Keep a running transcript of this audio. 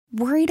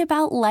Worried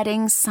about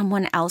letting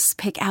someone else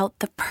pick out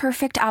the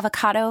perfect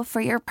avocado for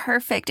your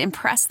perfect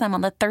impress them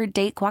on the third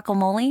date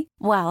guacamole?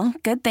 Well,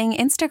 good thing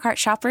Instacart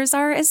shoppers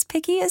are as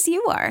picky as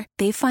you are.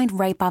 They find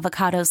ripe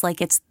avocados like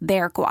it's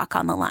their guac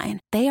on the line.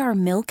 They are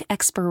milk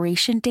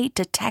expiration date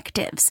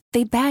detectives.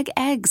 They bag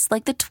eggs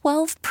like the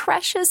 12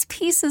 precious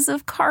pieces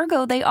of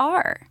cargo they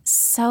are.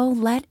 So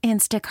let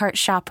Instacart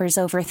shoppers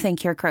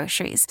overthink your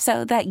groceries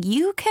so that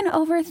you can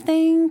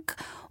overthink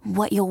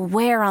what you'll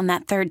wear on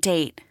that third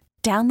date.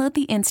 Download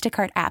the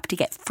Instacart app to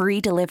get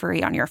free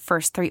delivery on your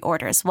first 3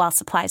 orders while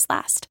supplies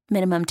last.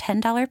 Minimum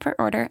 $10 per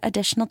order.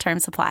 Additional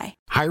terms apply.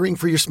 Hiring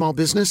for your small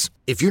business?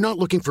 If you're not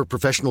looking for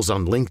professionals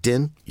on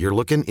LinkedIn, you're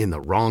looking in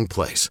the wrong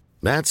place.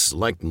 That's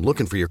like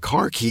looking for your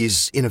car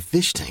keys in a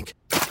fish tank.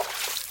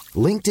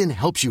 LinkedIn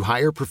helps you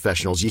hire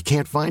professionals you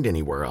can't find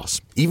anywhere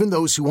else, even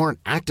those who aren't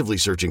actively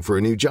searching for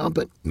a new job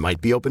but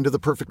might be open to the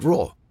perfect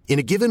role. In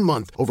a given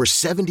month, over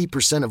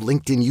 70% of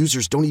LinkedIn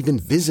users don't even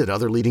visit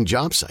other leading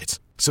job sites.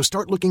 So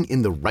start looking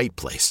in the right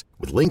place.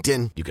 With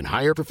LinkedIn, you can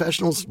hire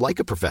professionals like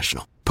a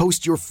professional.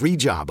 Post your free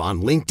job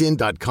on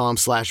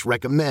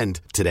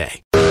linkedin.com/recommend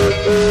today.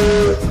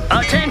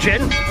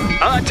 Attention,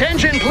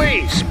 attention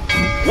please.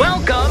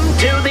 Welcome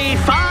to the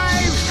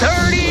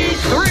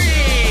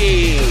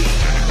 533.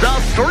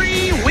 The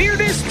 3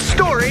 weirdest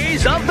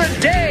stories of the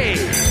day.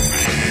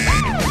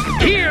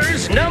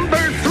 Here's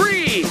number 3.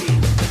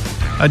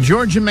 A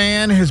Georgia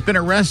man has been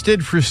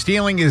arrested for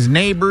stealing his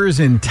neighbor's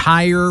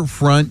entire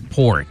front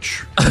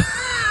porch.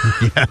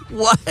 Yeah.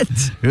 What?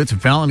 It's a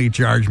felony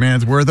charge, man.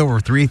 It's worth over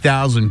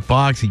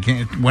 $3,000.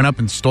 He went up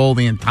and stole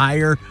the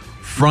entire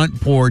front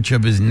porch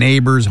of his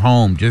neighbor's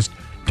home. Just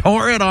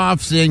tore it off.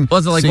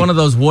 Was it like one of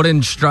those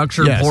wooden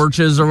structured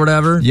porches or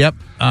whatever? Yep.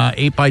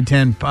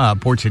 8x10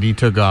 porch that he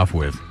took off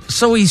with.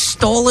 So he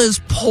stole his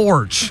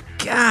porch.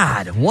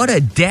 God, what a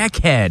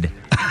deckhead.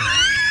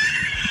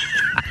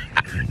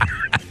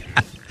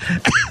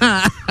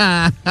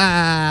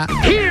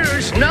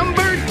 Here's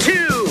number 2.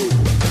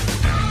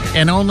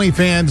 An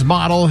OnlyFans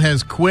model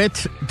has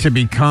quit to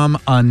become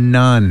a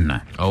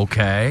nun.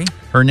 Okay.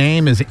 Her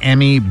name is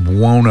Emmy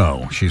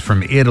Buono. She's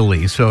from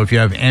Italy. So if you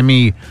have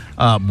Emmy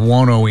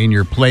Buono in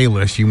your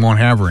playlist, you won't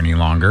have her any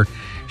longer.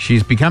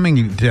 She's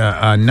becoming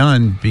a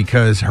nun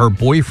because her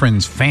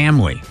boyfriend's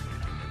family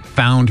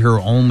found her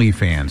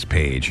OnlyFans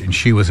page, and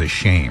she was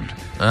ashamed.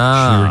 She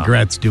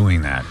regrets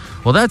doing that.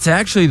 Well, that's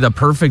actually the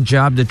perfect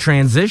job to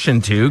transition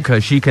to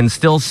because she can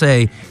still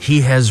say, he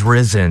has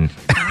risen.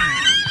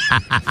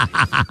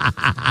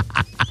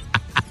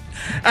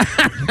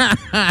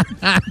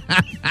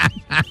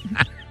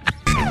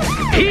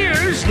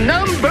 Here's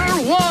number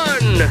 1.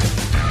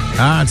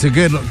 It's a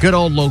good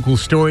old local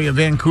story. A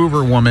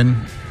Vancouver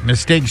woman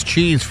mistakes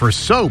cheese for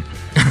soap.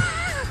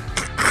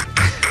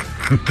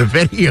 The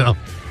video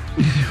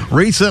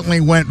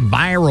recently went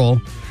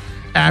viral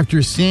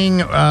after seeing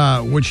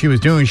what she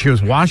was doing. She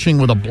was washing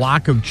with a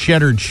block of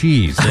cheddar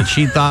cheese that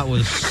she thought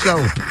was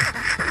soap.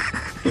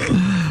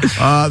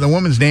 The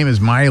woman's name is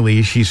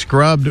Miley. She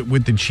scrubbed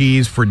with the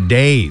cheese for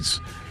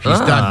days. She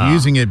stopped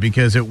using it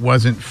because it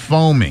wasn't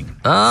foaming.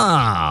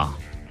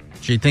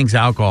 She thinks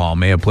alcohol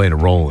may have played a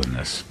role in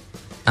this.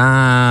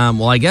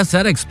 Well, I guess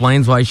that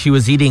explains why she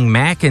was eating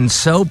mac and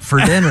soap for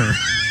dinner.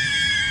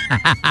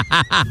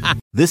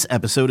 This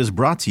episode is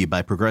brought to you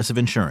by Progressive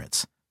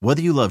Insurance.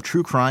 Whether you love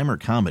true crime or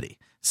comedy,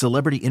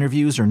 celebrity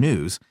interviews or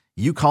news,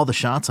 you call the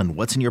shots on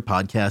what's in your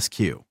podcast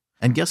queue.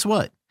 And guess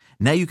what?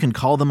 Now you can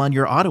call them on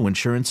your auto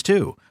insurance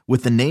too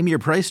with the Name Your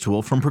Price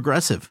tool from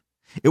Progressive.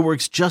 It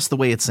works just the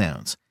way it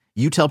sounds.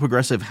 You tell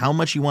Progressive how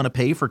much you want to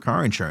pay for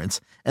car insurance,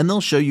 and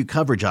they'll show you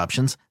coverage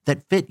options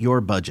that fit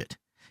your budget.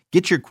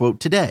 Get your quote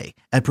today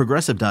at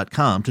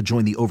Progressive.com to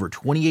join the over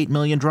 28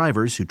 million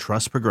drivers who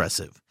trust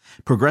Progressive.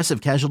 Progressive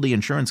Casualty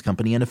Insurance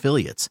Company and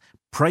Affiliates.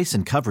 Price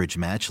and coverage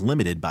match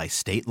limited by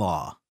state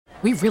law.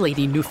 We really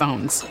need new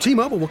phones.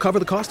 T-Mobile will cover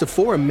the cost of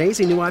 4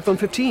 amazing new iPhone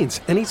 15s,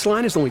 and each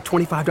line is only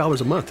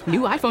 $25 a month.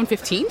 New iPhone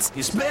 15s?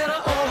 It's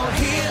better over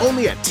here.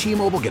 Only at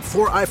T-Mobile, get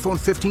 4 iPhone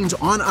 15s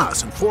on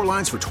us and 4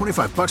 lines for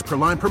 $25 per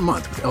line per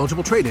month with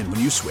eligible trade-in when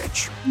you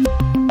switch.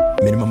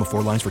 Minimum of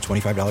 4 lines for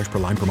 $25 per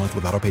line per month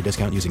with autopay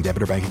discount using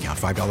debit or bank account.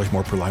 $5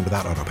 more per line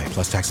without autopay,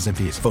 plus taxes and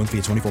fees. Phone fee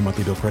at 24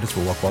 monthly bill credits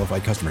for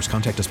well-qualified customers.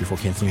 Contact us before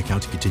canceling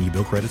account to continue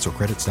bill credits or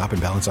credit stop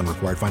and balance on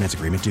required finance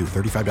agreement due.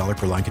 $35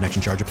 per line connection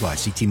charge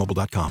applies. See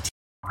T-Mobile.com.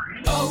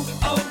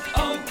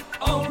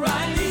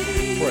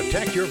 O'Reilly.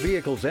 Protect your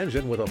vehicle's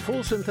engine with a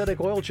full synthetic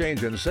oil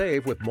change and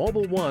save with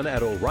Mobile One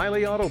at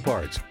O'Reilly Auto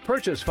Parts.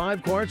 Purchase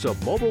 5 quarts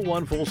of Mobile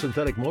One full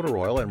synthetic motor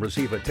oil and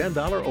receive a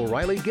 $10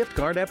 O'Reilly gift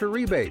card after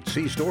rebate.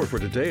 See store for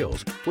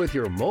details. With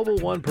your Mobile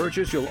One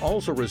purchase, you'll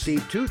also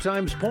receive 2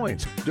 times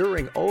points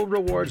during O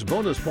Rewards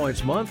Bonus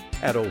Points Month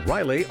at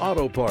O'Reilly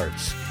Auto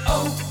Parts.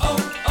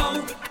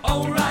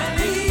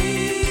 O'Reilly.